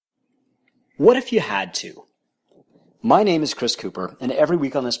What if you had to? My name is Chris Cooper, and every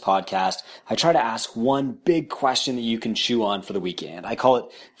week on this podcast, I try to ask one big question that you can chew on for the weekend. I call it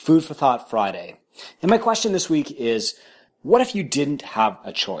Food for Thought Friday. And my question this week is, what if you didn't have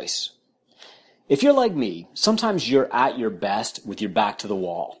a choice? If you're like me, sometimes you're at your best with your back to the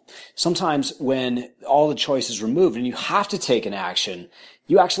wall. Sometimes when all the choice is removed and you have to take an action,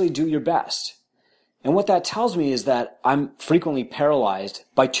 you actually do your best. And what that tells me is that I'm frequently paralyzed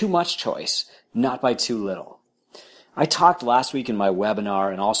by too much choice, not by too little. I talked last week in my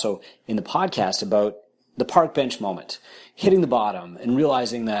webinar and also in the podcast about the park bench moment, hitting the bottom and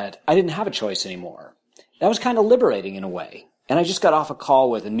realizing that I didn't have a choice anymore. That was kind of liberating in a way. And I just got off a call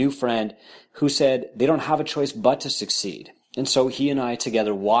with a new friend who said they don't have a choice but to succeed. And so he and I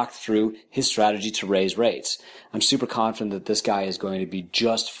together walked through his strategy to raise rates. I'm super confident that this guy is going to be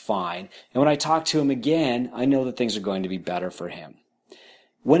just fine. And when I talk to him again, I know that things are going to be better for him.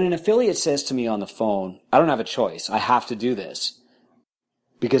 When an affiliate says to me on the phone, I don't have a choice, I have to do this,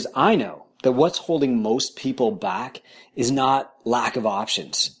 because I know that what's holding most people back is not lack of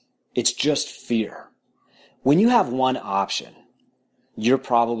options. It's just fear. When you have one option, you're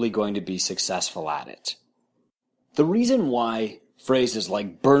probably going to be successful at it. The reason why phrases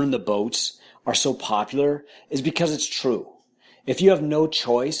like burn the boats are so popular is because it's true. If you have no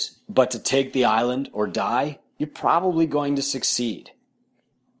choice but to take the island or die, you're probably going to succeed.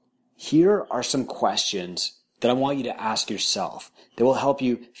 Here are some questions that I want you to ask yourself that will help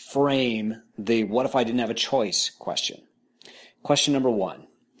you frame the what if I didn't have a choice question. Question number 1.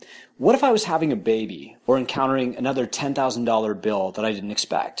 What if I was having a baby or encountering another $10,000 bill that I didn't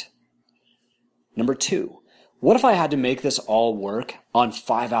expect? Number 2. What if I had to make this all work on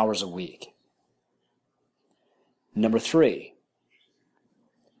 5 hours a week? Number 3.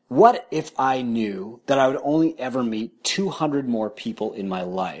 What if I knew that I would only ever meet 200 more people in my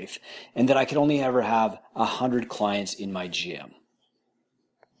life and that I could only ever have 100 clients in my gym?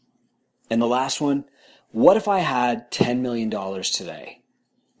 And the last one, what if I had $10 million today?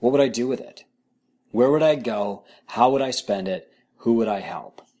 What would I do with it? Where would I go? How would I spend it? Who would I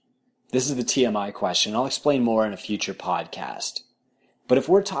help? This is the TMI question. I'll explain more in a future podcast. But if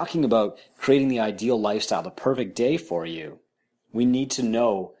we're talking about creating the ideal lifestyle, the perfect day for you, we need to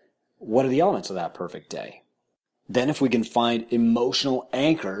know what are the elements of that perfect day. Then if we can find emotional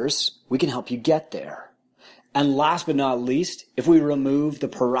anchors, we can help you get there. And last but not least, if we remove the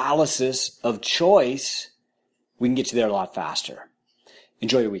paralysis of choice, we can get you there a lot faster.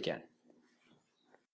 Enjoy your weekend.